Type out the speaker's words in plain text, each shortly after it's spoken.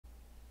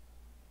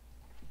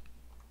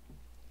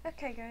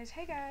Hey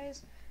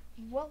guys,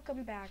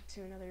 welcome back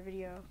to another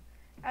video.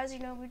 As you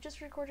know, we just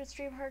recorded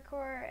Stream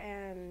Hardcore,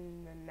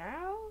 and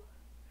now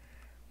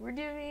we're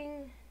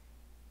doing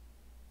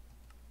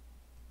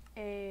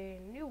a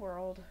new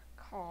world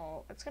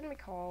it's gonna be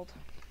called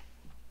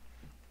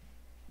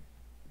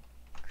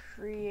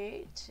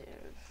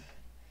Creative.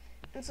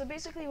 And so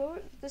basically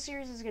what this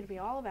series is gonna be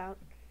all about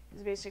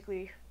is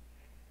basically,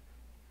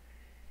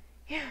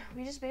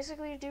 we just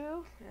basically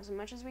do as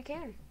much as we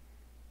can.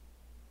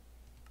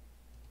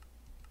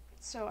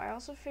 So I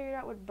also figured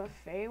out what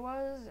buffet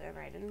was, and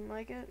I didn't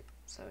like it,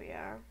 so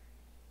yeah.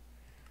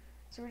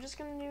 So we're just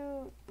gonna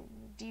do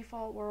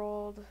default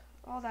world,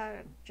 all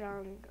that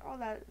junk, all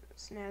that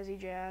snazzy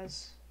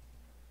jazz.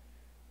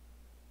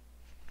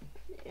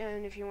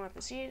 And if you want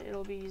to see it,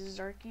 it'll be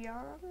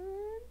Zarkion.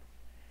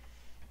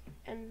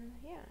 And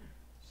yeah,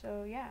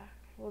 so yeah,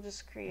 we'll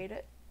just create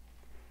it,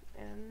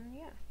 and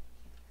yeah.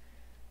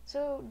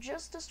 So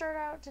just to start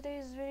out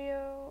today's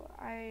video,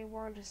 I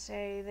want to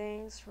say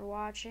thanks for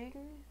watching.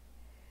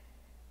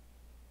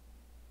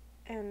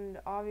 And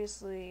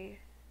obviously,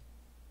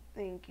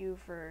 thank you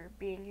for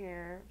being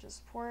here to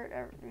support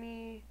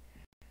me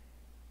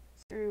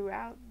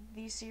throughout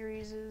these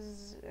series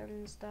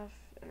and stuff.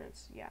 And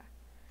it's, yeah.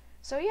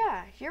 So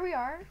yeah, here we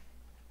are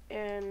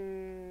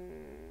in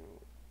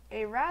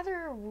a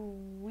rather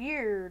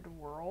weird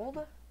world.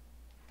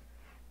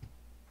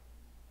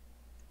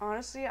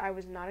 Honestly, I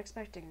was not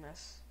expecting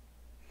this.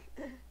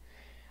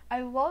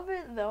 I love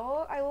it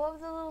though. I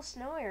love the little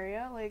snow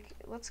area. Like,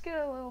 let's get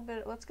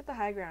the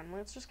high ground.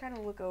 Let's just kind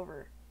of look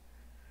over.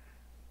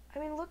 I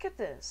mean, look at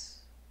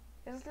this.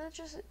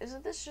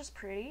 Isn't this just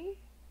pretty?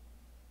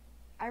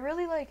 I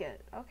really like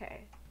it.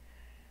 Okay.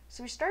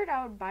 So we start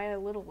out by a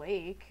little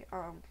lake.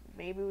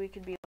 Maybe we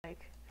could be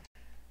like,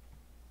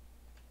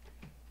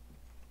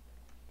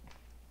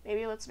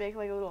 maybe let's make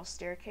like a little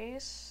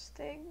staircase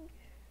thing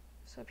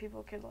so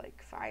people can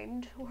like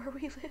find where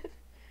we live.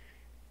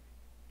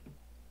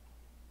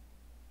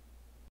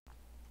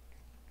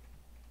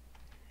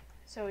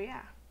 So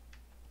yeah.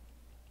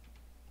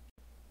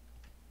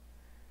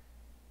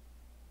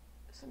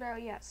 So now,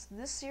 yes,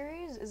 this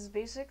series is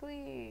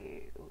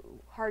basically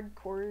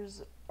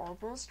Hardcore's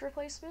almost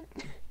replacement.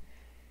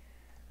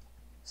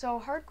 So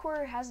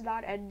Hardcore has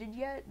not ended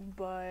yet,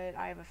 but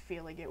I have a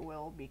feeling it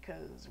will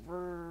because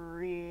we're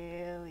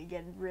really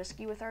getting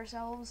risky with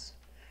ourselves.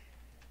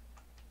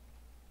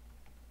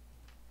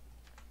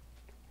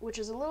 Which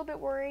is a little bit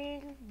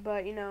worrying,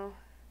 but you know,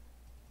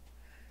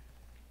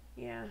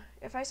 yeah.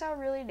 If I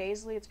sound really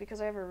nasally, it's because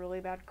I have a really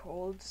bad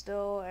cold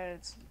still, and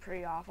it's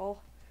pretty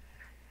awful.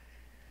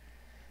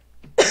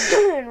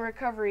 And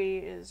recovery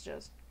is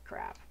just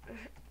crap.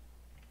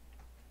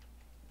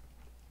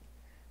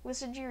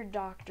 Listen to your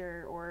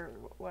doctor or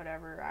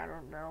whatever, I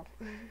don't know.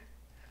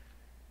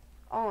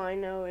 All I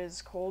know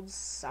is colds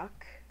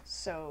suck,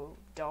 so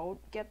don't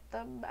get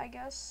them, I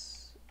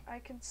guess I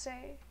could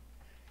say.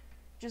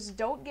 Just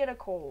don't get a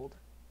cold,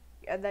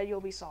 and then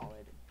you'll be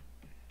solid.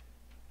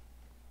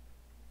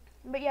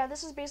 But yeah,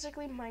 this is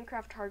basically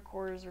Minecraft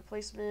Hardcore's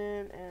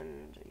replacement,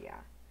 and yeah.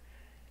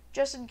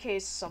 Just in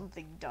case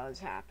something does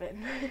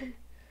happen.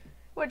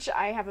 Which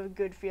I have a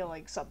good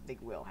feeling something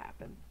will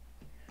happen.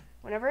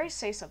 Whenever I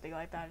say something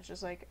like that, it's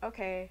just like,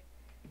 okay,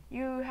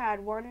 you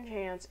had one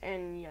chance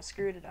and you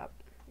screwed it up.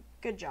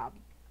 Good job.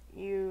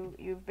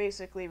 You've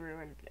basically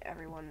ruined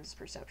everyone's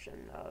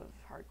perception of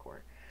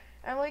Hardcore.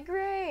 And I'm like,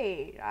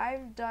 great,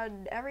 I've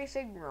done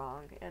everything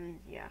wrong, and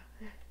yeah.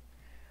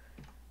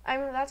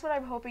 That's what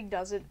I'm hoping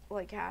doesn't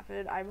like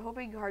happen. I'm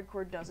hoping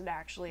Hardcore doesn't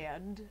actually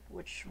end,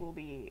 which will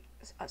be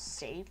a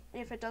saint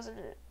if it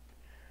doesn't.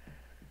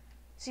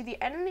 See,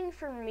 the ending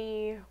for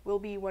me will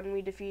be when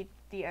we defeat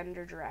the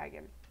Ender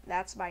Dragon.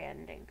 That's my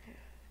ending,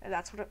 and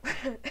that's what.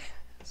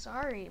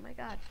 Sorry, my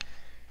God.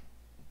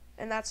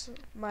 And that's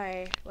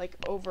my like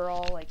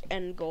overall like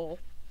end goal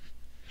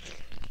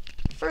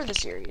for the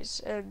series,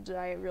 and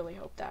I really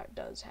hope that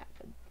does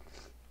happen.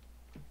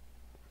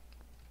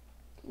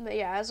 But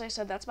yeah, as I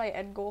said, that's my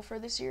end goal for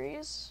the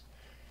series.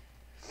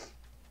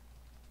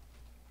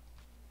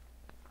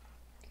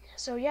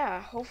 So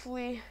yeah,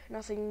 hopefully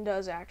nothing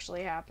does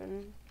actually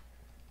happen.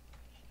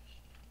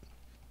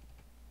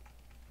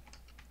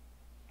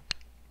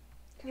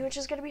 Which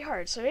is gonna be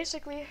hard. So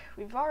basically,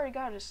 we've already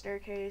got a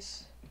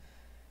staircase.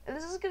 And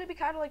this is gonna be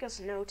kind of like a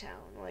snow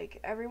town. Like,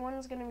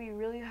 everyone's gonna be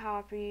really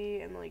happy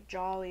and like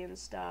jolly and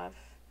stuff.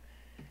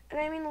 And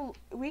I mean,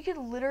 we could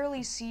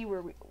literally see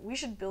where we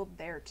should build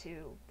there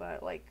too,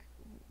 but like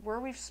where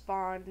we've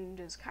spawned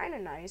is kind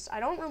of nice. I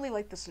don't really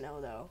like the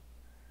snow though.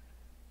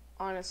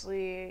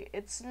 Honestly,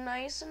 it's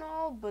nice and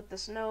all, but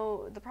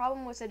the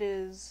problem with it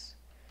is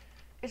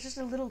it's just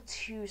a little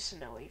too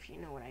snowy, if you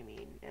know what I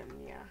mean. And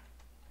yeah.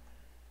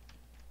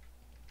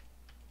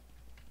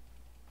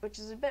 Which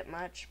is a bit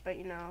much, but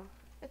you know,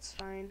 it's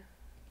fine.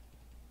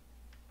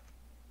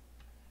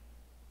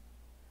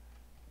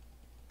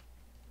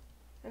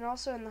 And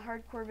also in the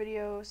Hardcore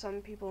video, some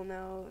people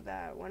know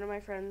that one of my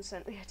friends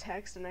sent me a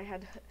text and I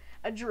had to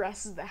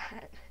address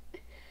that.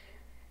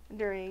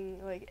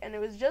 during, like, and it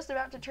was just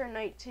about to turn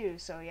night too,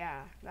 so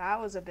yeah, that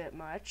was a bit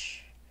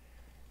much.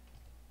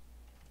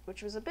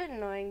 Which was a bit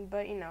annoying,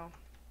 but you know,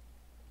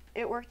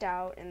 it worked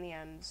out in the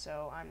end,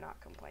 so I'm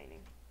not complaining.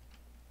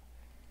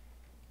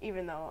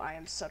 Even though I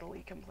am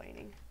subtly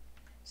complaining.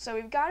 So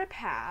we've got a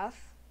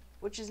path,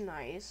 which is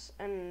nice,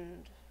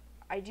 and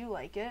I do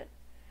like it.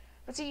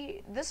 But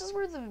see, this is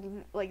where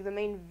the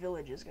main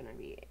village is gonna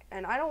be,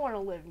 and I don't want to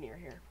live near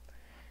here.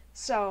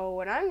 So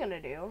what I'm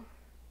gonna do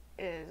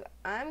is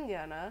I'm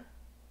gonna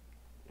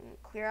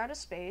clear out a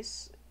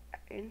space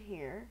in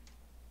here.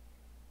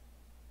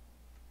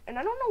 And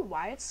I don't know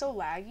why it's so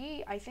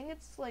laggy. I think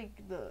it's like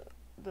the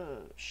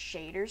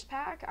shaders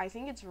pack. I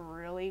think it's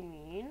really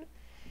mean.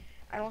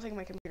 I don't think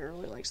my computer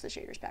really likes the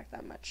shaders pack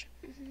that much.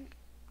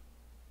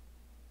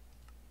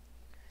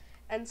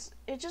 And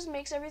it just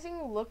makes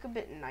everything look a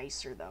bit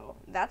nicer, though.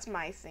 That's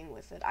my thing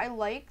with it. I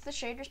like the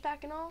shaders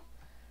pack and all,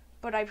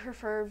 but I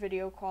prefer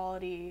video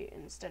quality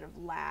instead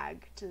of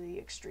lag to the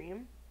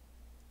extreme.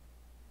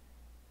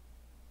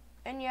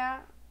 And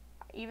yeah,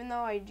 even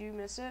though I do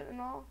miss it and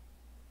all,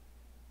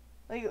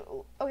 like,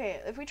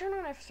 okay, if we turn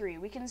on F3,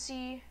 we can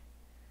see,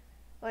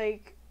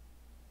 like,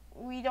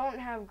 we don't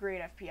have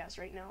great FPS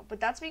right now, but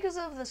that's because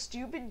of the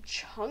stupid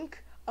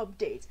chunk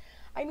updates.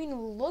 I mean,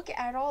 look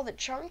at all the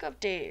chunk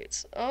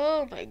updates.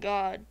 Oh my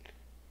god.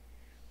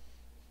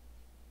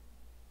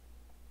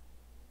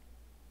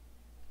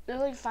 There's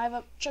like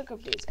 5 chunk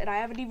updates, and I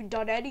haven't even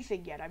done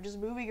anything yet. I'm just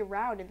moving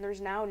around, and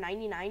there's now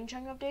 99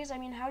 chunk updates. I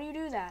mean, how do you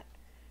do that?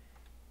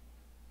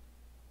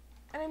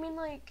 And I mean,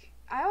 like,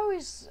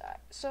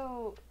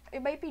 so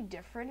it might be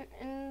different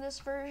in this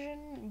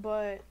version,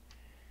 but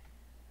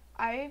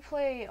I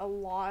play a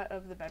lot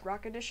of the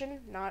Bedrock Edition,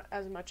 not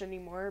as much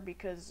anymore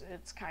because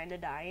it's kind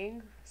of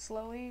dying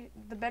slowly.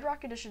 The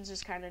Bedrock Edition's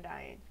just kind of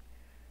dying.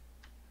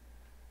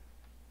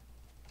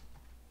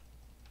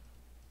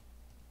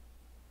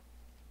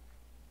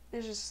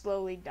 It's just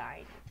slowly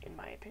dying, in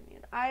my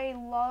opinion. I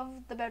love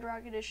the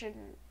Bedrock Edition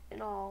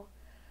and all,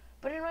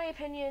 but in my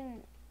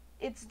opinion,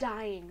 it's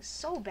dying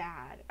so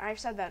bad. I've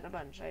said that a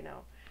bunch, I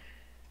know.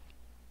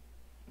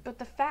 But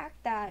the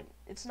fact that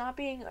it's not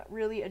being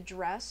really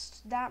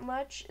addressed that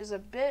much is a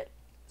bit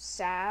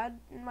sad,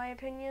 in my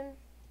opinion.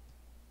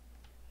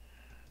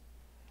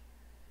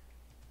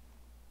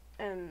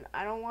 And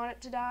I don't want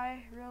it to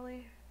die,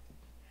 really.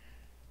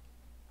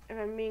 If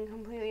I'm being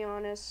completely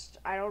honest,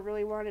 I don't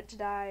really want it to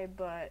die,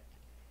 but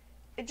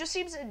it just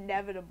seems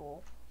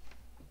inevitable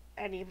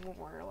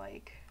anymore,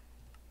 like.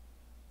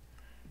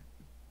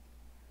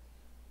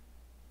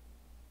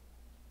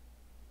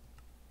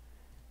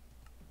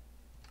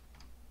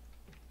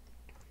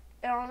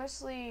 And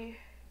honestly,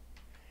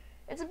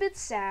 it's a bit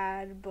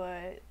sad,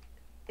 but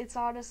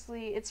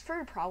it's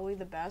for probably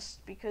the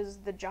best because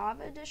the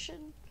Java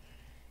edition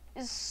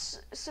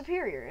is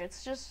superior.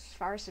 It's just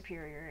far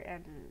superior,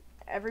 and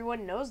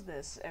everyone knows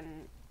this,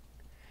 and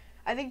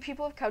I think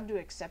people have come to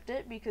accept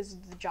it because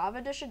the Java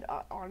edition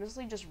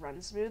honestly just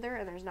runs smoother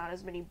and there's not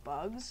as many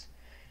bugs.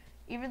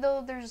 Even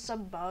though there's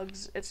some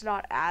bugs, it's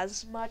not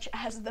as much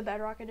as the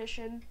Bedrock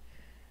edition.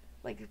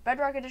 Like,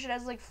 Bedrock edition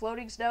has, like,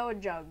 floating snow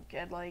and junk,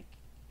 and, like,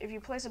 if you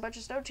place a bunch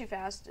of snow too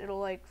fast, it'll,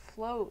 like,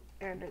 float,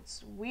 and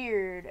it's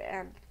weird,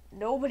 and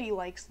nobody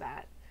likes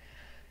that.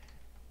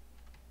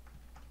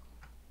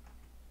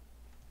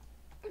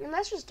 And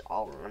that's just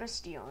all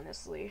honesty,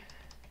 honestly.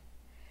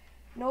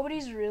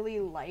 Nobody's really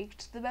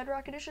liked the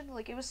Bedrock edition.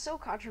 Like, it was so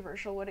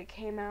controversial when it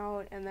came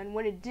out, and then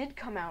when it did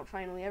come out,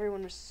 finally,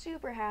 everyone was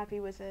super happy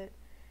with it.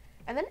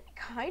 And then it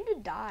kind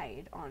of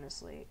died,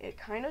 honestly. It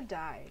kind of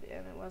died,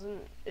 and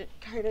it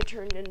kind of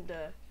turned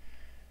into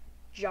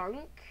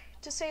junk,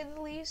 to say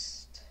the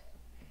least.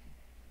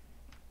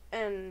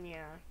 And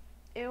yeah,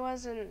 it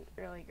wasn't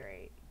really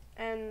great.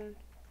 And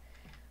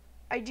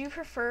I do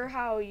prefer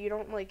how you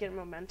don't, like, get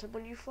momentum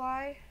when you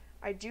fly.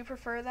 I do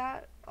prefer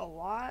that a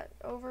lot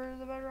over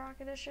the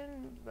Bedrock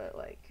edition, but,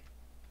 like,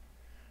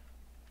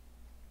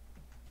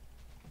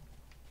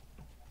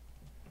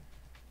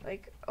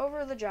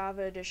 over the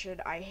Java edition,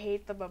 I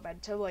hate the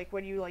momentum. Like,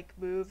 when you, like,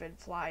 move and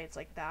fly, it's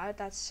like that.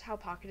 That's how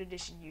Pocket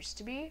Edition used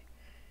to be.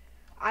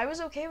 I was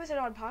okay with it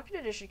on Pocket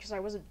Edition because I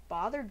wasn't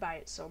bothered by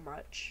it so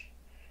much.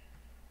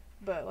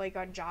 But, like,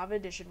 on Java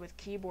Edition with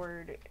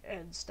keyboard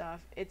and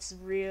stuff, it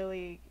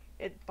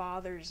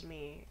bothers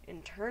me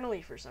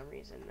internally for some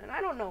reason. And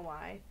I don't know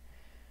why.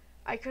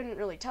 I couldn't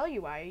really tell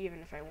you why, even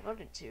if I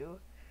wanted to.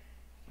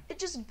 It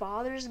just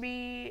bothers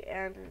me,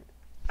 and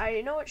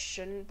I know it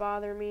shouldn't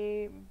bother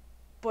me,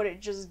 but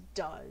it just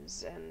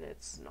does, and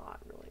it's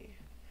not really.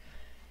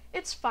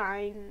 It's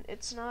fine.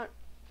 It's not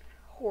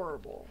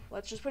horrible.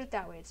 Let's just put it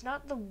that way. It's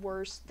not the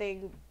worst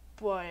thing,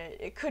 but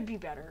it could be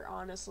better,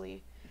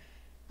 honestly.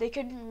 They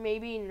could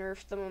maybe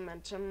nerf the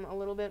momentum a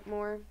little bit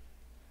more,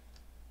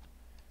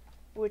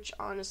 which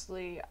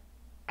honestly,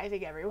 I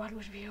think everyone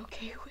would be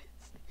okay with.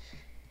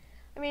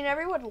 I mean,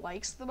 everyone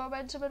likes the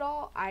momentum and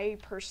all. I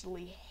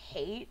personally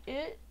hate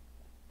it.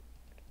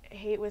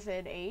 Hate with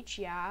an H,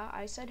 yeah,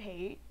 I said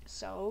hate,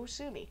 so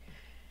sue me.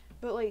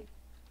 But, like,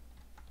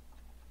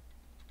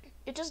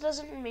 it just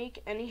doesn't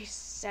make any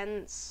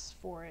sense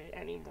for it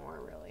anymore,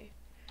 really.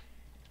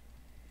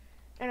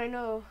 And I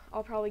know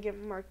I'll probably get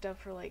marked up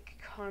for like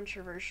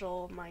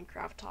controversial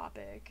Minecraft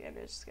topic, and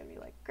it's gonna be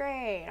like,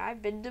 great,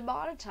 I've been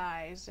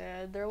demonetized,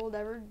 and there will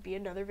never be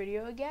another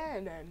video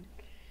again. And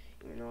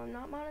even though I'm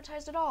not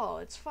monetized at all,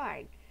 it's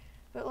fine.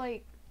 But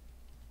like,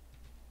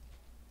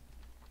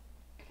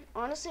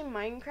 honestly,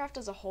 Minecraft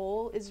as a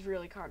whole is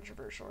really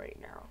controversial right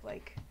now.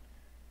 Like,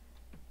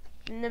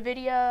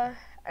 NVIDIA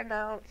and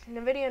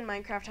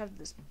Minecraft have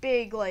this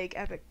big like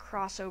epic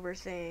crossover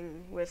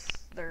thing with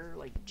their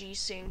like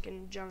G-Sync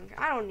and junk.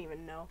 I don't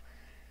even know.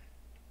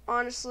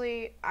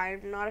 Honestly,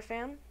 I'm not a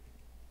fan.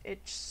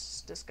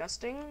 It's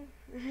disgusting.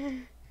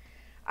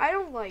 I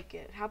don't like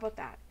it. How about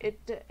that?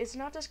 It's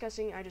not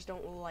disgusting. I just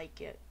don't like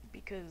it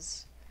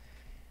because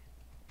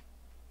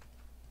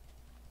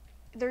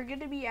they're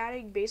going to be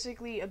adding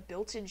basically a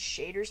built-in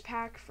shaders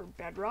pack for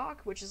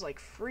Bedrock, which is like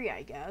free,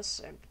 I guess.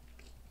 And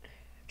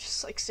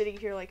just like sitting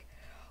here like,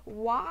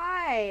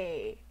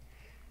 why?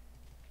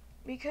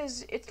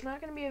 Because it's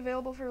not going to be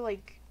available for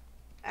like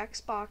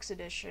Xbox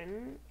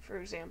edition, for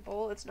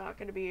example. It's not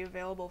going to be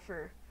available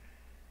for,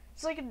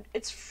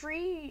 it's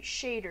free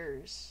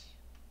shaders.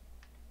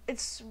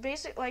 It's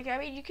basic, like, I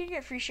mean, you can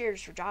get free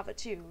shaders for Java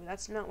too.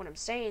 That's not what I'm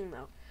saying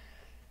though.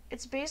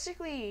 It's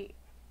basically,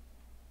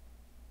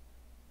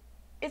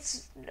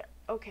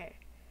 okay.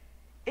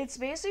 It's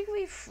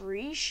basically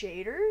free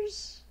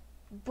shaders,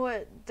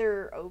 but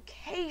they're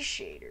okay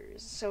shaders.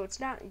 So it's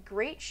not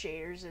great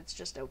shaders, it's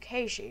just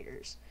okay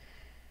shaders.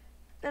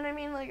 And I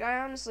mean, like,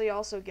 I honestly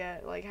also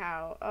get, like,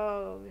 how,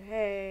 oh,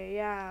 hey,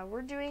 yeah,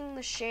 we're doing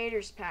the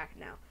shaders pack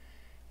now.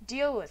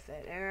 Deal with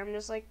it. And I'm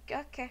just like,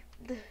 okay.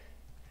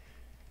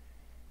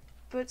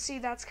 But see,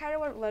 that's kind of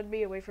what led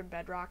me away from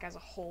Bedrock as a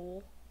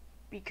whole.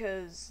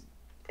 Because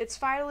it's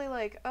finally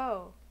like,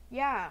 oh,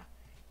 yeah,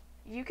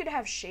 you could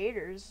have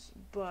shaders,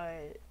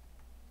 but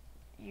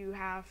you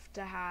have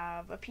to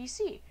have a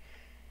PC.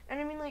 And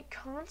I mean, like,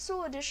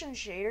 console edition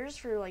shaders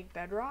for like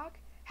Bedrock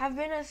have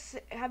been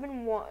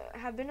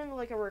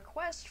like a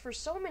request for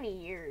so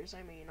many years.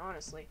 I mean,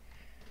 honestly,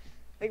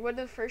 like when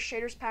the first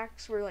shaders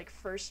packs were like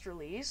first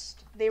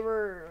released, they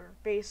were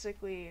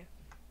basically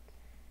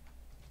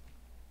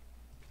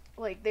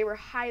like they were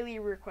highly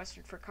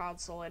requested for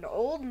console. And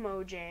old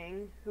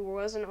Mojang, who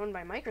wasn't owned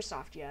by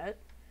Microsoft yet,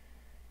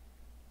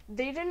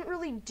 they didn't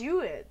really do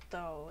it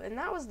though, and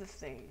that was the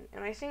thing.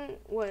 And I think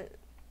what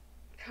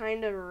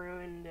kind of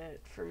ruined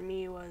it for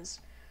me was,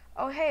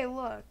 oh hey,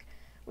 look,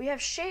 we have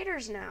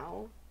shaders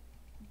now,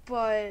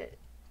 but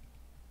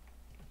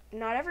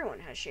not everyone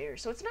has shaders,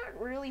 so it's not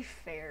really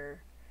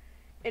fair,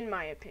 in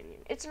my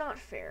opinion. It's not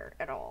fair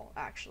at all,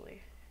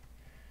 actually.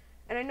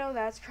 And I know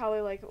that's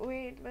probably like,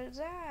 wait, but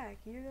Zach,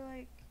 you're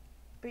like,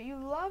 but you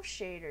love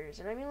shaders.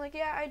 And I mean, like,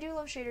 yeah, I do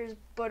love shaders,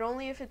 but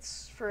only if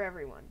it's for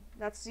everyone.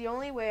 That's the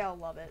only way I'll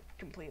love it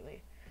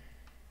completely.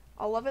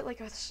 I'll love it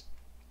like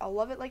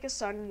a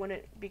son when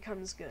it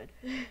becomes good.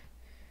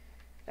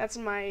 That's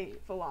my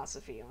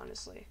philosophy,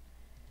 honestly.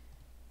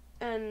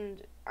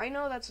 And I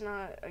know that's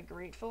not a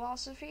great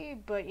philosophy,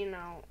 but you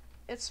know,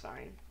 it's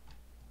fine.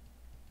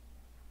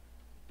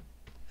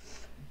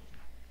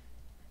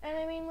 And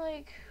I mean,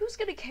 like, who's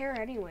gonna care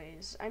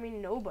anyways? I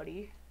mean,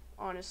 nobody.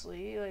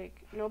 Honestly,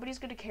 like, nobody's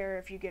gonna care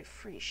if you get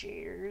free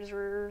shaders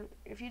or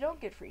if you don't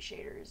get free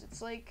shaders.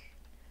 It's like,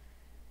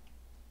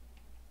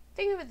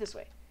 think of it this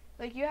way.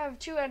 Like, you have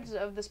two ends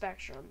of the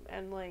spectrum,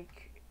 and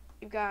like,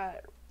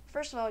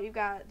 first of all, you've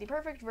got the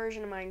perfect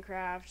version of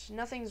Minecraft,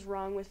 nothing's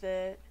wrong with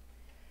it,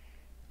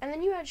 and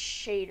then you had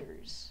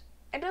shaders,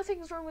 and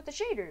nothing's wrong with the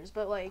shaders,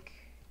 but like,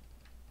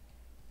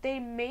 they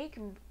make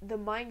the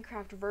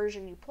Minecraft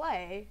version you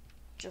play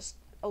just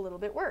a little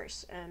bit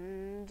worse.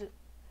 And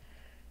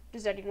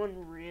does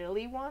anyone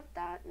really want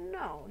that?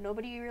 No,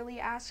 nobody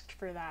really asked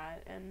for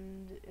that,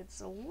 and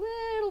it's a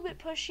little bit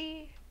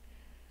pushy.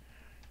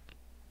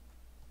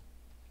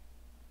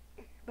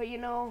 But you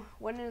know,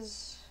 when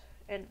is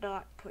it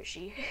not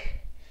pushy?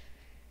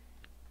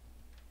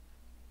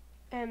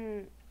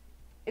 And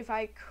if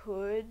I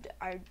could,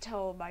 I'd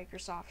tell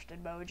Microsoft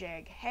and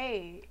Mojang,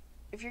 hey,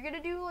 if you're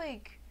gonna do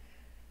like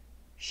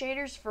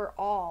shaders for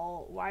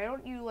all, why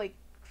don't you like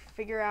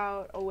figure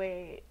out a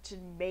way to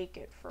make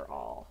it for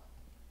all?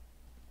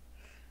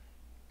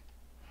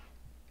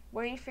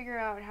 Why don't you figure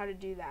out how to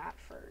do that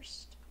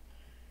first?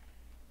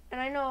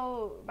 And I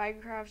know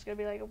Minecraft's gonna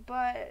be like,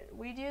 but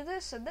we do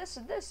this and this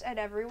and this, and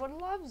everyone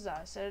loves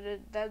us.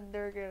 And then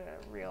they're gonna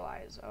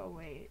realize, oh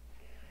wait,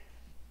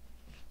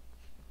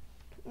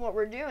 what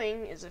we're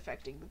doing is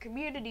affecting the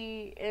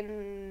community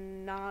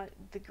in not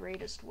the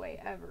greatest way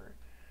ever.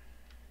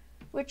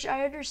 Which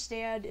I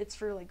understand it's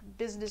for like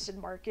business and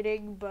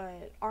marketing,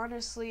 but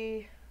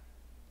honestly,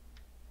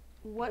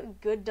 what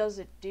good does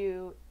it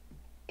do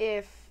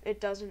if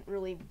it doesn't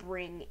really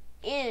bring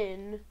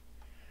in,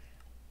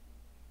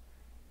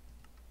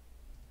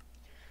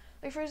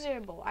 like, for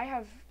example, I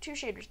have two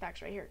shaders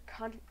packs right here,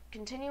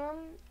 Continuum,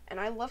 and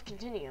I love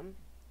Continuum.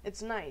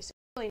 It's nice. It's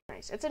really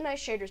nice. It's a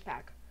nice shaders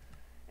pack.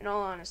 in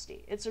all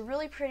honesty. It's a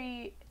really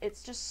pretty,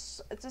 it's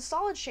a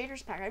solid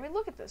shaders pack. I mean,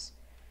 look at this.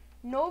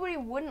 Nobody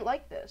wouldn't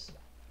like this.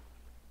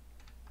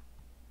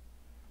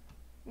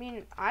 I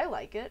mean, I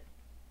like it,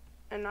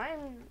 and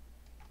I'm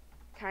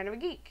kind of a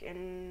geek,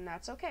 and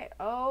that's okay.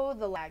 Oh,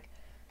 the lag.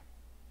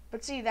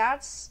 But see,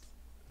 that's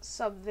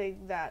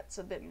something that's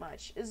a bit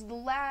much, is the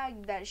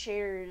lag that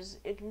shaders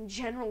in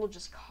general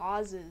just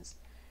causes.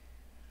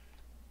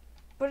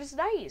 But it's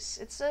nice.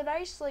 It's a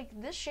nice, like,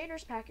 this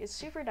shaders pack is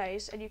super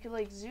nice, and you can,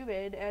 like, zoom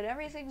in, and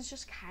everything's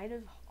just kind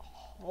of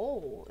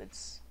whole.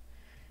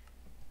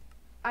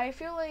 I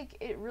feel like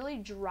it really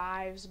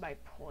drives my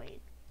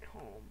point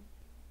home.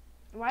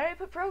 Why did I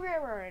put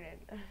programmer in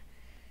it?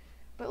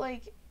 But,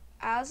 like,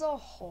 as a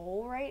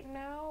whole right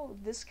now,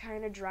 this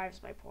kind of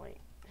drives my point.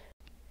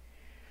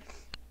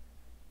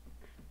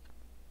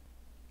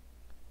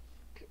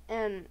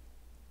 And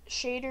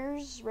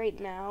shaders right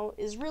now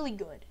is really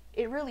good.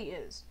 It really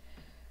is.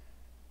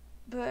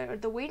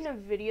 But the way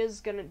NVIDIA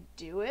is gonna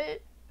do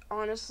it,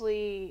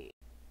 honestly,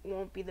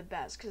 won't be the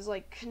best. Because,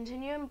 like,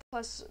 Continuum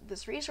plus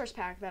this resource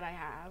pack that I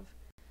have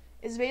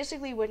is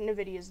basically what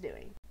NVIDIA is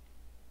doing.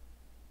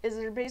 Is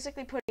they're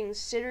basically putting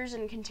Citters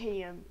and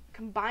Continuum,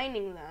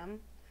 combining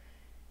them,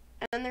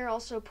 and then they're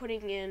also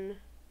putting in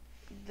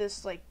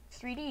this, like,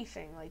 3D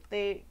thing. Like,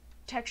 they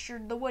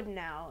textured the wood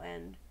now,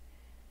 and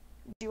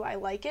do I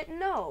like it?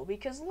 No,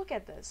 because look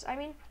at this. I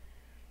mean,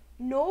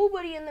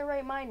 nobody in their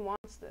right mind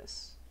wants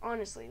this.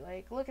 Honestly,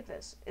 like, look at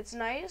this. It's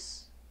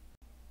nice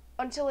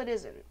until it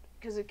isn't,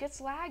 because it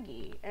gets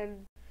laggy,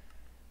 and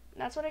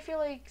that's what I feel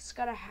like is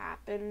gonna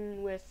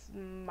happen with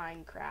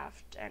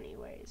Minecraft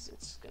anyways.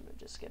 It's gonna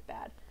just get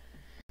bad.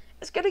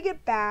 It's gonna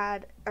get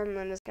bad, and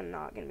then it's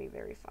not gonna be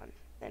very fun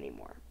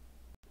anymore.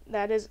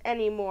 That is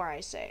anymore,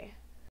 I say.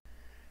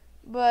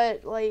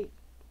 But, like,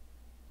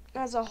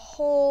 as a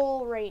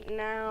whole right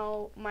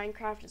now,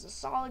 Minecraft is a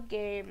solid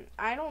game.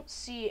 I don't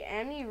see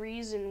any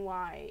reason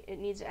why it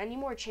needs any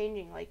more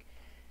changing. Like,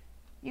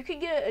 you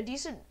could get a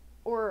decent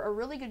or a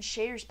really good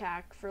shaders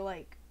pack for,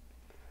 like,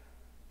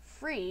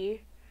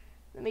 free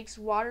that makes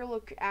water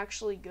look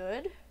actually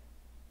good.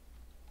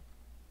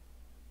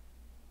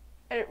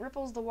 And it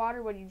ripples the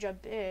water when you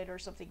jump in or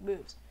something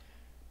moves.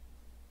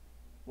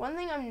 One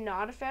thing I'm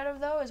not a fan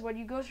of, though, is when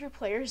you go through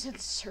players and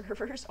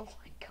servers. Oh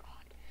my god.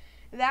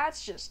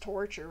 That's just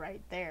torture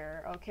right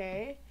there,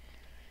 okay?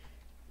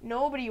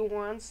 Nobody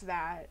wants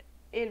that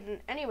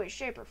in any way,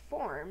 shape, or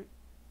form.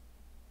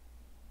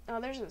 Oh,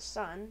 there's the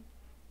sun.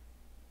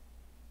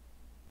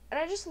 And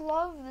I just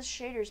love this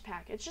shaders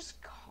pack. It's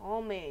just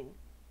calming.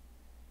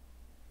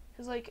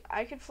 Because, like,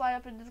 I could fly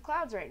up into the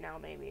clouds right now,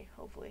 maybe,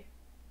 hopefully.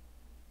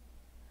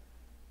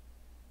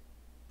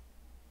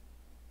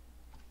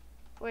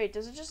 Wait,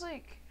 does it just,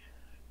 like,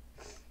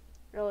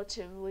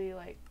 relatively,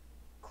 like,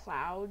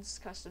 clouds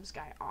custom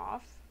sky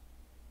off?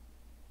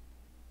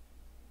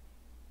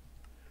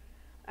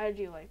 I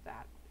do like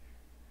that.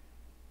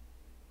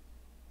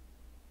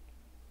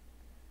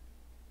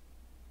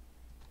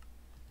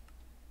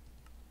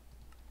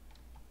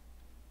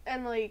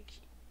 And, like,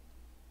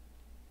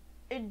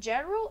 in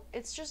general,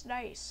 it's just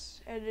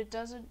nice, and it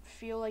doesn't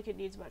feel like it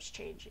needs much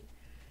changing.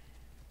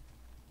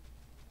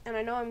 And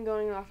I know I'm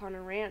going off on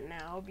a rant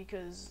now,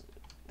 because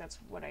that's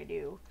what I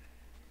do.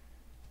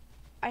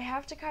 I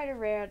have to kind of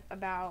rant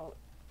about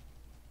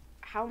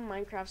how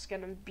Minecraft's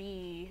gonna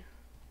be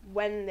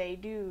when they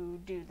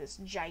do this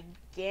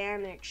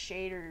gigantic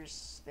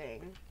shaders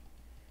thing.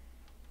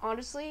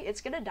 Honestly, it's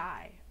gonna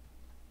die.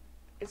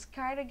 It's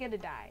kind of gonna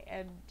die,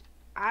 and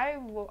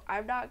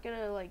I'm not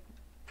gonna, like,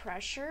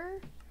 pressure,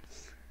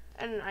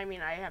 and I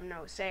mean, I have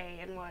no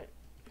say in what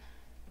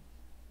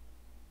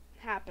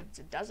happens.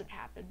 It doesn't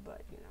happen,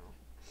 but, you know.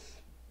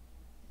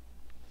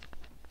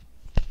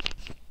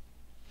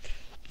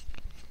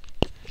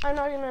 I'm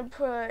not gonna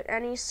put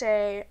any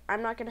say,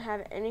 I'm not gonna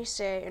have any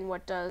say in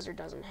what does or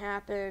doesn't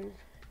happen.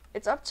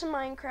 It's up to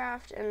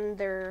Minecraft,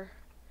 and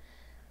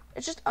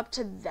it's just up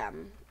to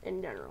them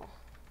in general.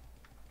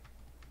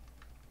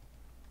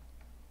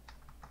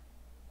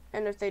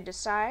 And if they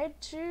decide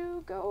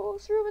to go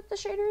through with the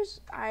shaders,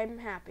 I'm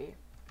happy.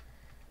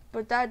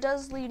 But that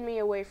does lead me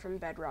away from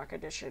Bedrock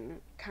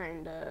Edition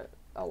kinda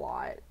a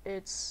lot.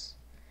 It's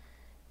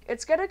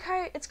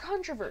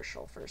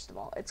controversial, first of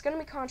all. It's gonna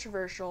be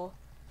controversial.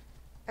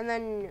 And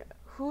then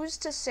who's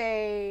to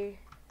say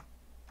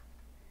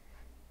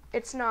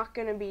it's not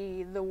gonna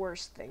be the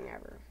worst thing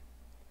ever?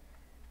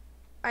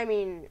 I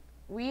mean,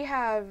 we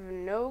have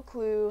no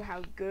clue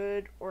how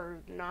good or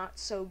not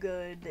so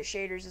good the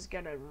shaders is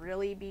gonna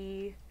really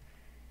be.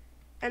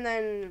 And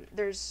then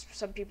there's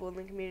some people in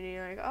the community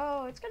like,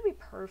 oh, it's gonna be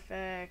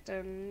perfect,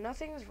 and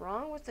nothing's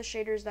wrong with the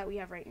shaders that we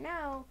have right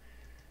now.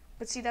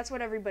 But see, that's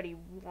what everybody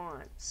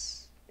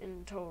wants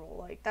in total.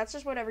 Like, that's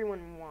just what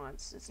everyone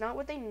wants. It's not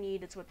what they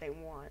need, it's what they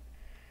want.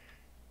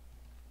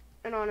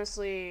 And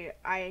honestly,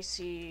 I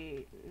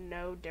see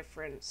no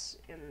difference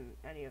in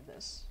any of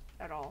this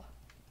at all.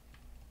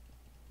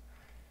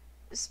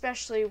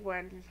 Especially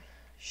when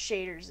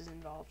shaders is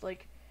involved.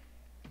 Like,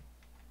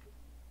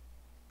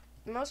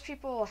 most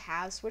people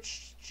have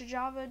switched to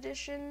Java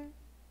Edition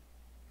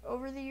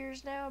over the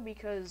years now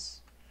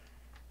because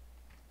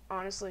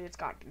honestly it's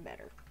gotten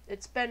better.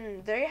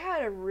 They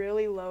had a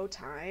really low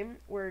time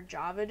where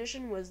Java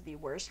Edition was the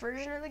worst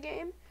version of the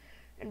game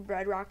and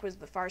Bedrock was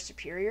the far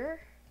superior.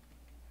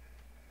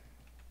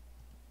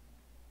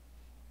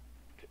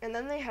 And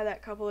then they had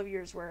that couple of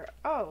years where,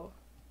 oh,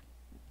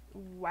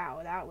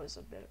 wow, that was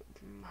a bit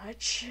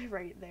much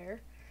right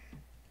there.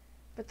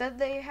 But then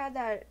they had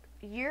that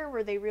year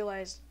where they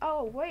realized,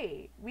 oh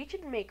wait, we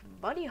can make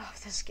money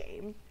off this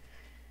game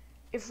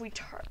if we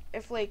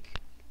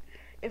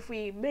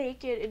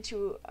make it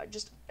into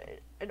just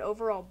an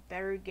overall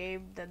better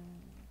game than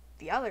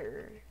the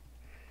other.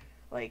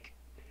 Like,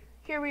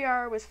 here we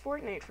are with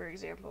Fortnite, for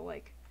example.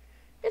 Like,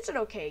 it's an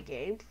okay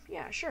game.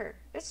 Yeah, sure.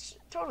 It's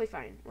totally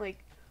fine.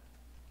 Like,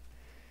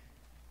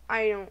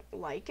 I don't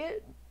like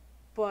it,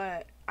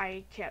 but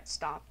I can't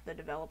stop the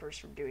developers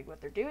from doing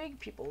what they're doing.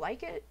 People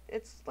like it.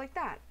 It's like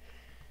that.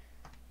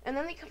 And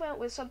then they come out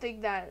with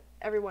something that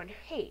everyone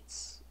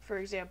hates. For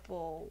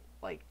example,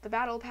 like the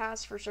battle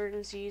pass for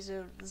certain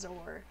seasons,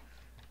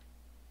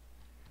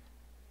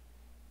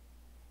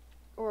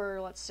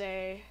 or let's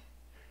say,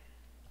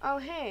 oh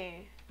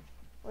hey,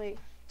 like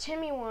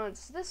Timmy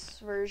wants this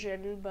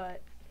version,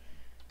 but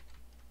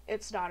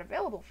it's not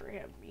available for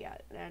him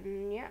yet.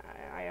 And yeah,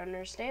 I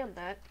understand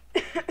that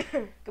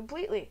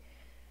completely.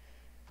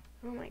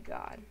 Oh my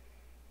god.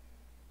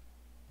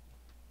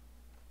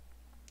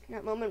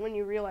 That moment when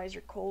you realize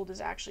your cold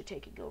is actually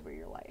taking over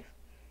your life.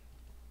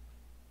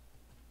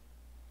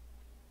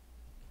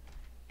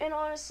 And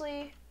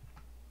honestly,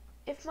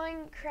 if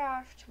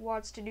Minecraft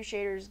wants to do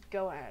shaders,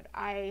 go ahead.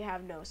 I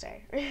have no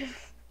say.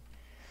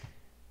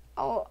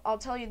 I'll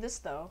tell you this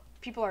though.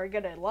 People are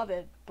gonna love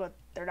it, but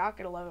they're not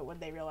gonna love it when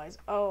they realize,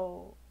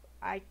 oh,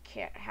 I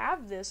can't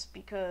have this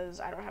because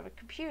I don't have a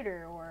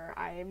computer,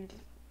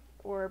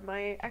 or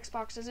my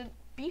Xbox isn't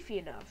beefy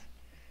enough.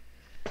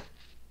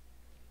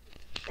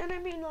 And I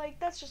mean, like,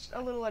 that's just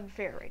a little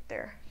unfair right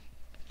there.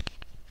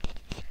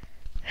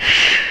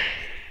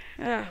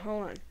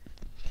 Hold on.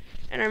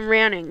 And I'm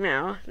ranting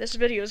now. This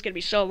video is gonna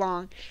be so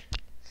long.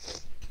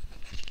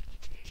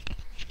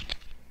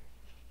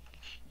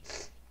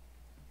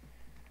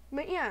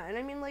 But yeah, and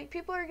I mean, like,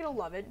 people are gonna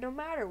love it no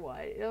matter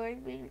what. You know, I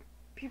mean,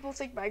 people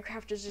think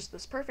Minecraft is just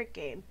this perfect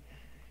game.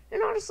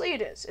 And honestly,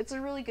 it is. It's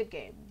a really good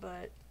game,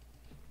 but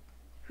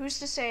who's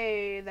to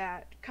say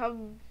that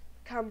come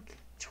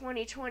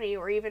 2020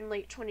 or even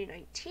late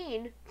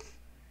 2019,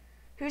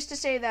 who's to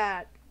say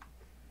that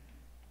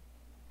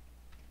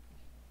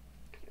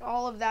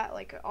all of that,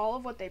 like, all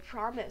of what they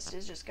promised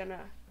is just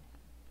gonna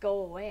go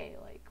away?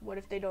 Like, what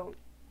if they don't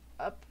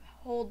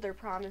uphold their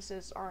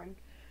promises on,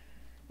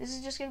 this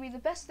is just gonna be the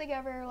best thing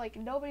ever, like,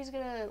 nobody's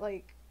gonna,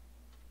 like,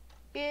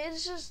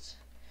 it's just,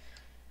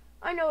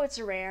 I know it's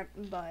a rant,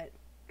 but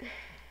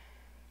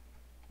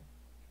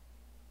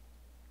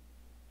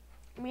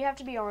we have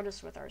to be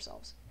honest with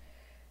ourselves.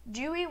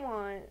 Do we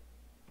want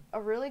a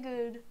really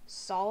good,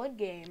 solid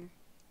game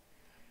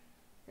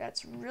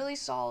that's really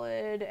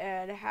solid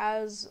and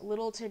has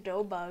little to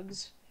no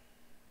bugs?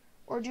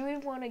 Or do we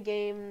want a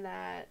game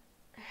that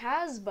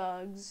has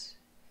bugs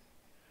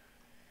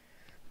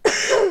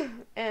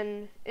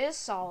and is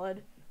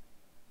solid,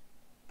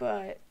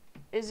 but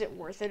is it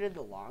worth it in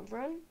the long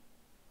run?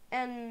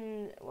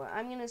 And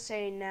I'm going to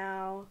say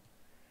now,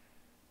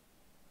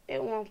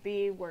 it won't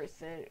be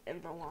worth it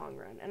in the long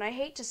run. And I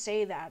hate to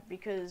say that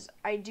because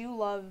I do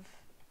love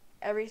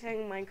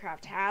everything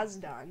Minecraft has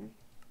done.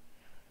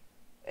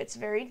 It's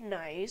very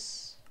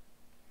nice.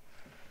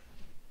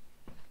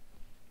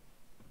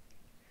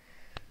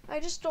 I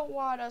just don't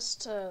want us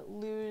to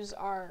lose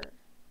our,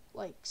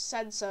 like,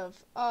 sense of,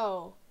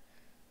 oh,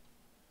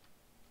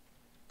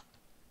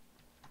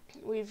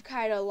 we've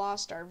kind of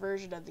lost our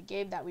version of the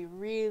game that we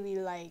really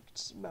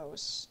liked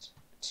most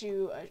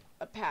to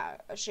a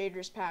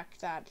shaders pack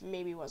that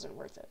maybe wasn't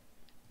worth it.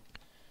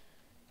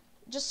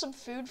 Just some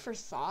food for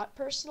thought,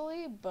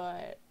 personally,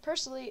 but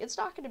personally, it's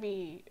not going to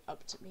be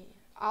up to me.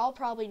 I'll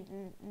probably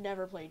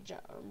never play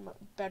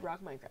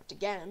Bedrock Minecraft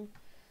again.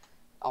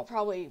 I'll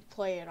probably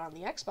play it on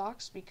the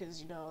Xbox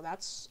because, you know,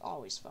 that's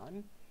always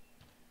fun.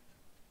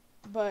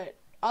 But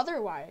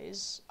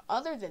otherwise,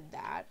 other than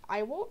that,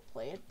 I won't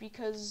play it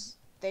because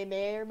they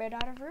may or may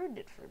not have ruined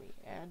it for me,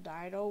 and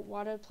I don't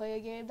want to play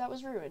a game that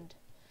was ruined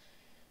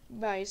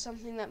by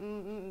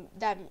something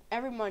that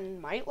everyone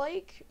might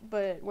like,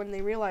 but when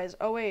they realize,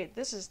 oh wait,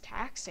 this is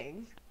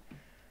taxing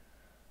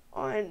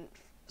on,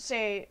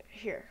 say,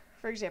 here,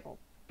 for example,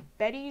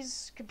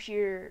 Betty's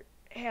computer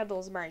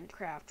handles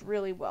Minecraft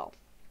really well.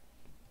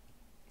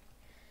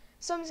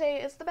 Some say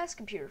it's the best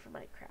computer for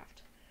Minecraft.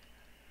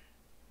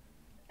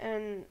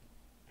 And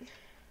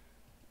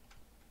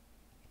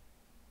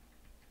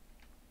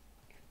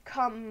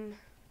come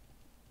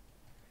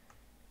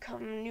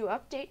new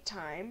update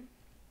time,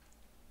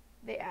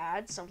 they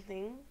add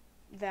something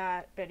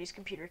that Betty's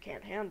computer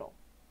can't handle.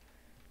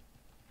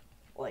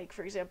 Like,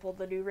 for example,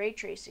 the new ray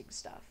tracing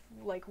stuff.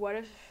 Like, what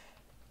if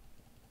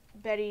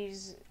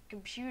Betty's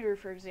computer,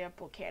 for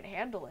example, can't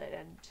handle it.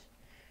 And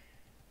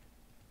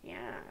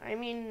yeah, I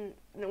mean,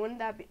 wouldn't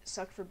that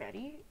suck for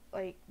Betty?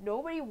 Like,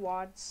 nobody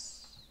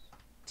wants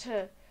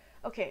to.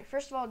 Okay,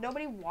 first of all,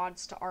 nobody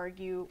wants to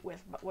argue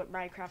with what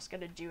Minecraft's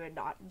gonna do and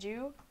not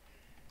do.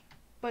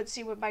 But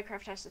see, what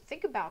Minecraft has to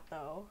think about,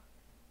 though,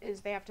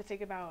 is they have to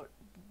think about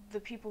the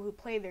people who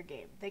play their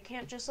game. They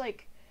can't just,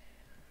 like,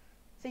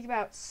 think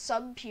about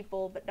some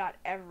people, but not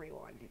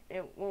everyone.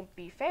 It won't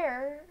be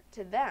fair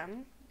to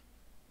them.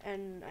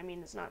 And, I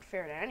mean, it's not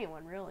fair to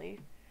anyone, really.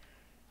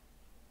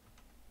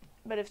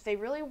 But if they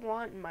really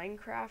want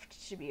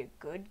Minecraft to be a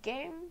good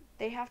game,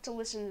 they have to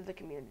listen to the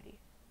community.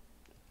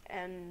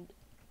 And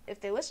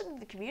if they listen to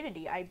the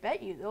community, I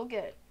bet you they'll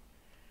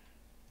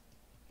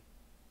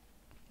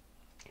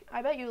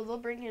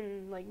bring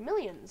in, like,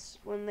 millions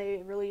when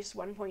they release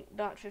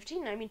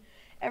 1.15. I mean,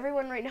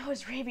 everyone right now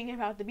is raving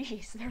about the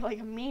bees. They're like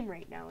a meme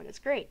right now, and it's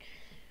great.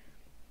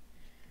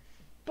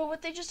 But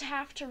what they just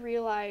have to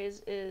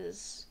realize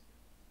is,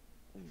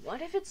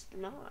 what if it's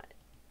not?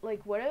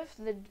 Like, what if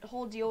the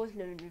whole deal with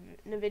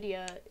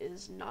NVIDIA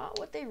is not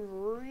what they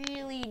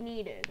really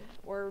needed,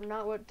 or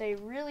not what they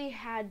really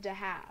had to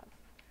have?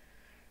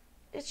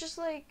 It's just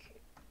like,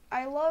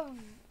 I love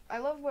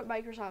what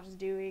Microsoft's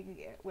doing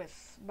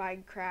with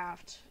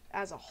Minecraft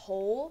as a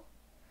whole.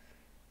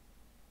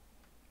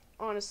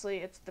 Honestly,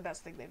 it's the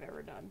best thing they've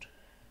ever done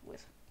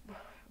with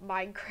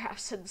Minecraft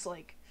since,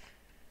 like,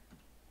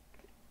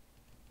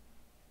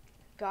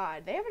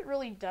 God, they haven't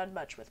really done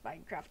much with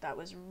Minecraft that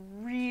was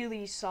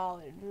really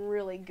solid,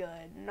 really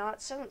good.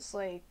 Not since,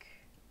 like,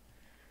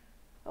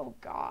 oh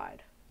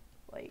God,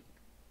 like,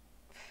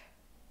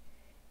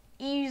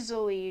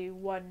 easily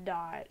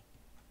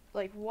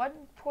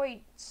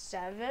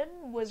 1.7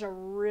 was a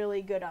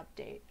really good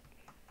update.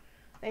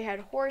 They had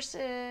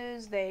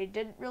horses, they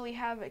didn't really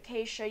have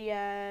Acacia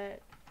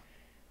yet.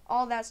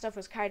 All that stuff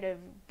was kind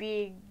of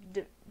being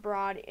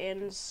brought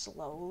in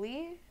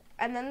slowly.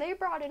 And then they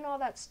brought in all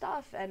that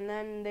stuff, and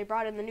then they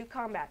brought in the new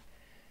combat.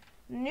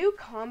 New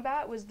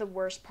combat was the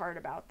worst part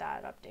about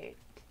that update.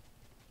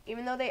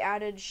 Even though they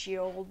added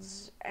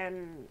shields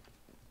and,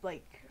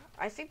 like,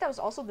 I think that was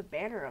also the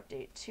banner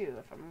update too,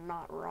 if I'm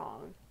not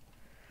wrong.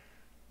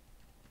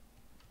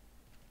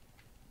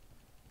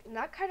 And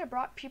that kind of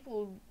brought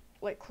people,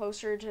 like,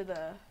 closer to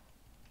the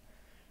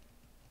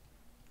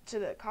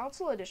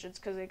console editions,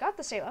 because they got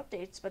the same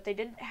updates, but they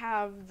didn't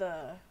have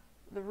the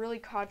really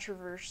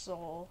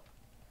controversial,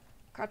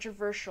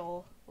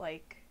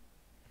 like,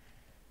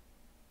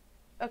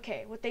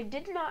 okay, what they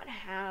did not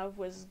have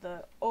was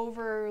the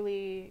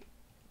overly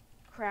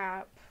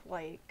crap,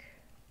 like,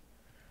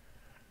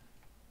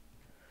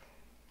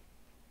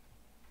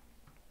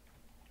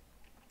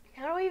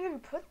 how do I even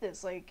put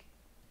this? Like,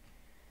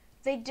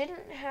 they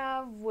didn't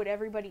have what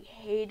everybody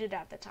hated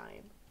at the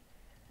time.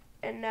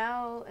 And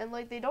now, and,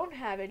 like, they don't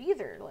have it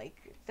either.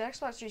 Like, the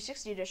Xbox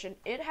 360 edition,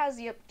 it has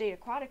the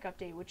Aquatic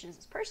update, which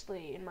is,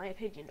 personally, in my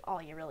opinion,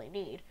 all you really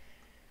need.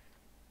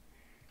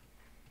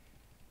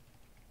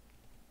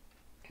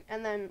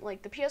 And then,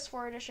 like, the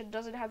PS4 edition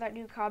doesn't have that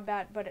new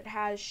combat, but it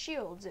has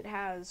shields. It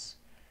has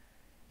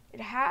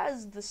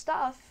the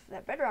stuff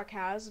that Bedrock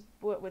has,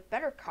 with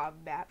better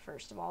combat,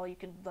 first of all. You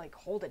can, like,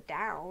 hold it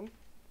down.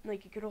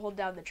 Like, you could hold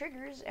down the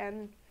triggers,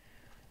 and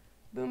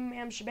boom,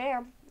 bam,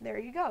 shabam, there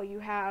you go. You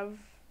have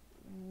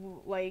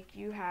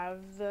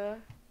the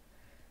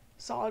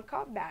solid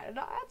combat. And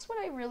that's what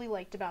I really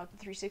liked about the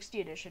 360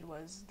 edition,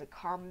 was the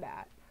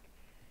combat.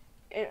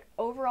 It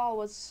overall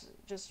was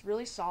just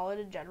really solid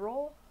in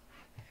general.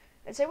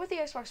 And same with the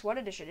Xbox One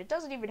edition. It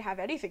doesn't even have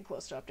anything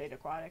close to Update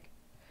Aquatic.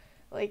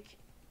 Like,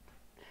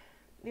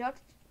 the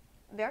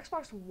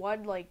Xbox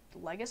One, like,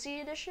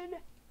 Legacy edition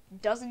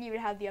doesn't even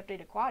have the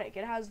Update Aquatic.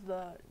 It has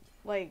the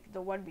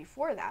one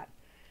before that,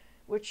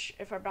 which,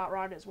 if I'm not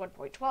wrong, is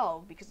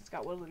 1.12, because it's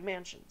got Woodland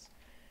Mansions.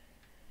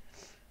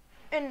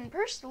 And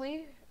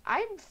personally,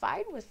 I'm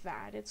fine with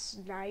that. It's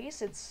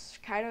nice. It's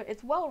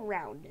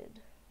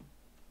well-rounded.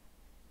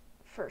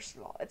 First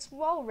of all, it's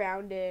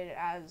well-rounded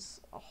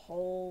as a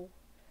whole,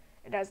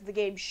 and as the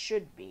game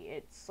should be.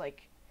 It's,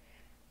 like,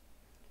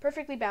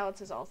 perfectly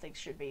balanced as all things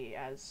should be,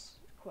 as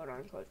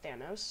quote-unquote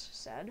Thanos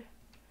said.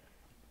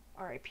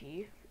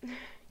 R.I.P.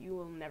 You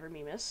will never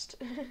be missed.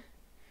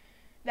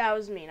 That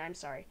was mean. I'm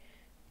sorry.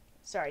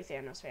 Sorry,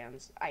 Thanos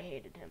fans. I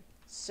hated him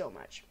so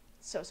much.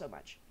 So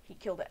much. He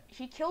killed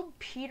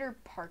Peter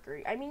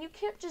Parker. I mean, you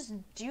can't just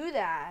do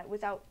that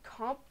without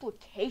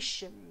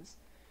complications.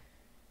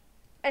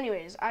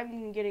 Anyways,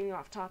 I'm getting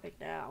off topic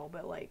now,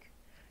 but, like,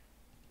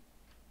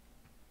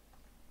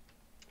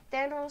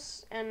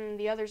 Thanos and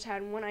the others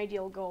had one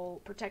ideal goal: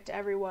 protect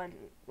everyone.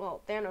 Well,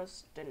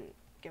 Thanos didn't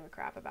give a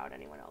crap about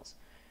anyone else.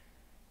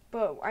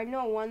 But I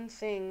know one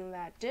thing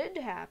that did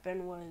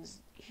happen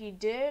was he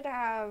did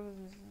have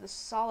the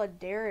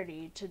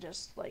solidarity to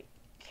just, like,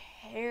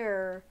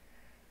 care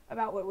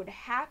about what would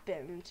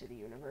happen to the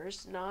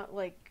universe. Not,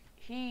 like,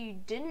 he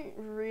didn't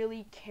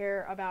really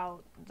care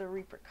about the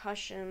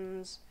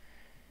repercussions.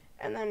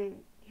 And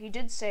then he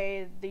did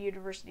say the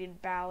universe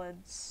needed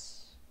balance.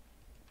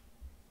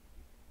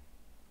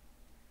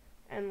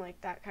 and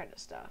like that kind of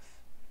stuff.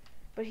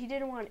 But he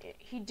did want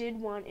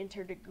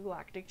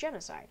intergalactic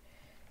genocide.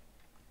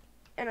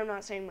 And I'm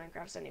not saying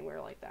Minecraft's anywhere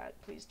like that.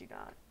 Please do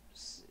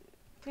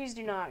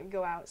not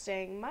go out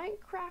saying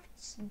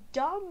Minecraft's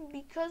dumb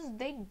because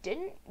they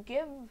didn't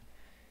give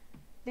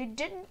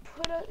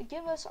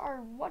us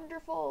our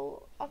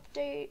wonderful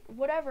update,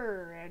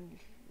 whatever, and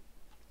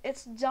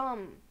it's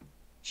dumb.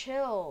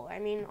 Chill. I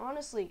mean,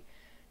 honestly,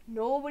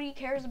 nobody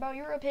cares about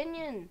your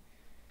opinion.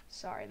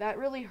 Sorry, that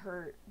really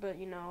hurt, but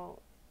you know,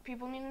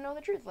 people need to know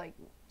the truth. Like,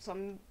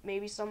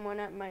 maybe someone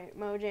at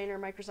Mojang or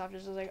Microsoft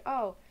is just like,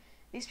 oh,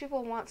 these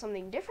people want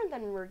something different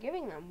than we're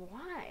giving them.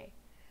 Why?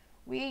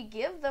 We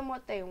give them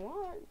what they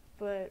want,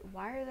 but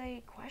why are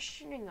they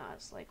questioning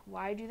us? Like,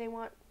 why do they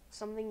want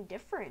something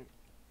different?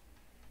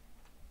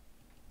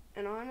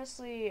 And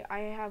honestly, I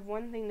have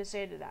one thing to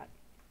say to that.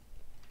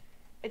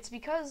 It's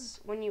because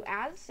when you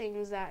add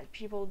things that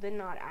people did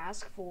not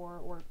ask for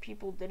or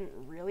people didn't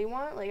really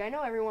want, like, I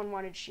know everyone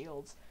wanted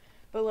shields,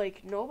 but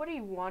like,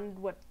 nobody wanted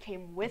what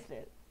came with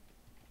it,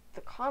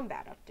 the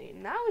combat update,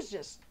 and that was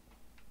just,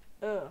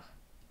 ugh.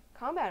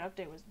 Combat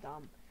update was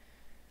dumb.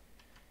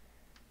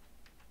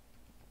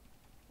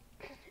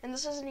 And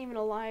this isn't even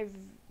a live,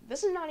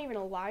 this is not even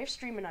a live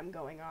stream and I'm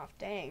going off,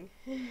 dang.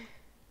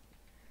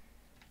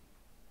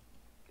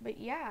 But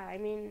yeah, I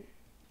mean,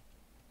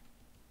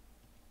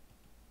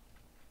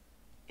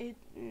 it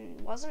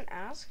wasn't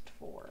asked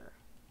for.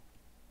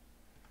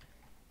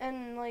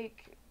 And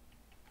like,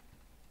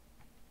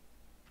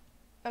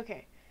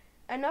 okay,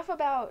 enough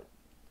about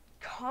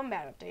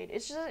combat update.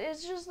 It's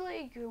just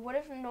like, what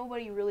if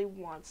nobody really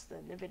wants the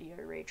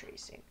NVIDIA ray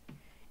tracing?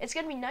 It's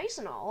gonna be nice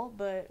and all,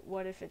 but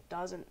what if it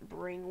doesn't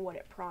bring what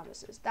it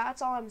promises?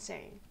 That's all I'm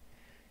saying.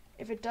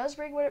 If it does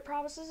bring what it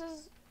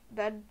promises,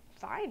 then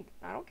fine.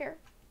 I don't care.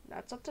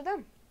 That's up to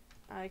them.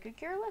 I could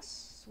care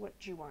less what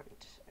you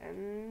want,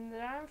 and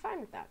I'm fine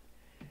with that.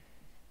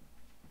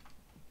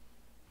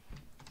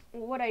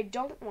 What I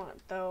don't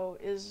want, though,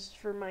 is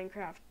for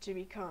Minecraft to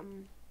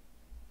become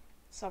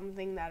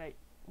something that it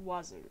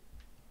wasn't.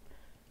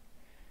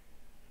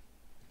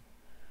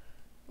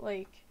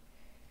 Like,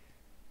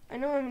 I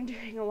know I'm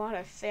doing a lot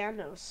of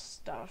Thanos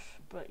stuff,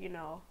 but you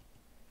know,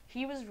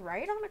 he was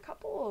right on a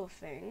couple of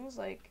things,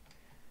 like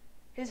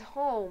his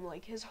home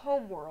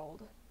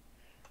world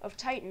of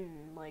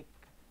Titan, like,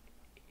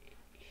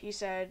 he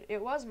said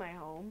it was my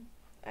home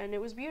and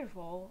it was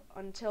beautiful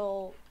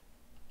until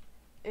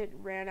it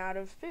ran out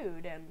of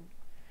food and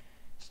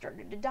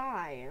started to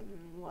die, and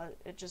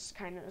it just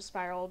kind of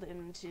spiraled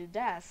into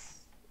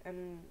death,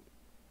 and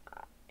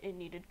it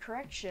needed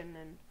correction,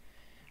 and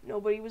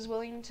nobody was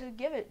willing to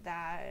give it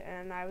that,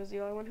 and I was the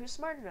only one who was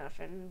smart enough,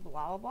 and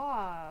blah blah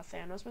blah.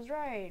 Thanos was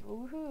right.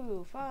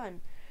 Woohoo,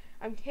 fun.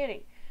 I'm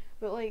kidding.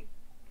 But like,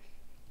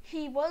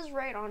 he was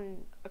right on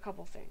a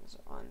couple things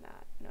on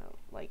that note.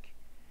 Like,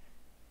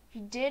 he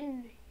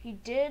did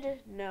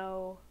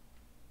know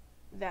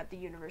that the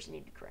universe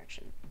needed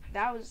correction.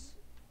 That's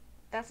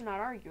not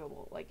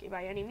arguable, like,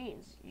 by any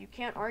means. You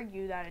can't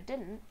argue that it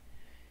didn't,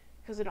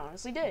 because it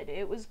honestly did.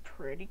 It was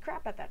pretty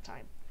crap at that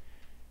time.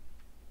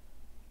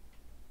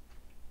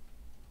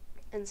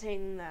 And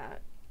saying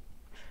that,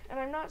 and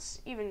I'm not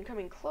even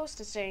coming close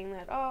to saying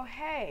that, oh,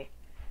 hey,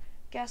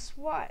 guess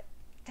what?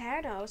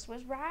 Thanos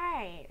was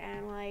right,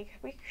 and, like,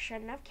 we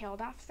shouldn't have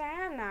killed off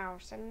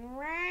Thanos, and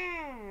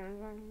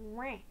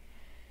like,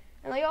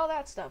 all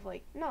that stuff.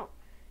 Like, no.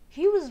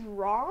 He was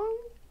wrong,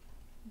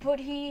 but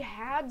he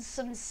had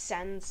some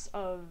sense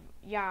of,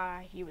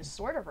 yeah, he was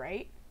sort of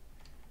right,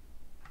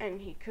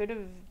 and he could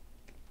have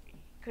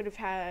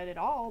had it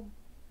all,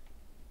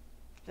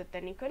 but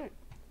then he couldn't.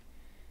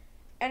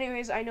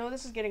 Anyways, I know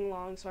this is getting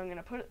long, so I'm going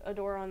to put a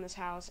door on this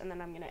house, and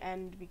then I'm going to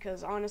end,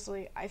 because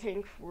honestly, I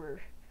think we're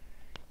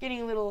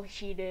getting a little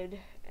heated,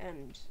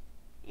 and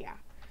yeah.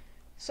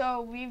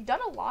 So, we've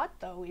done a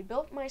lot, though. We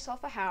built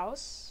myself a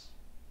house,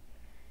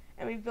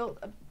 and we've built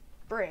a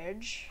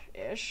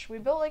bridge-ish. We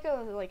built like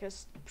a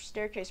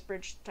staircase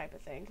bridge type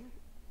of thing.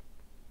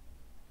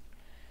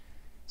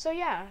 So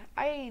yeah,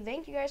 I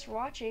thank you guys for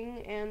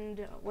watching,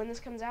 and when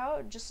this comes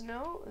out, just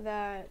know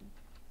that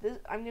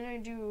I'm gonna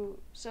do,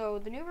 so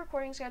the new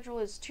recording schedule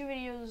is 2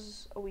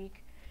 videos a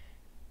week,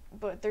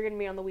 but they're gonna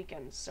be on the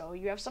weekends, so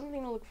you have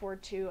something to look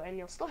forward to, and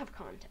you'll still have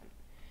content.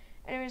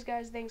 Anyways,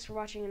 guys, thanks for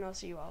watching, and I'll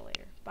see you all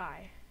later.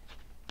 Bye.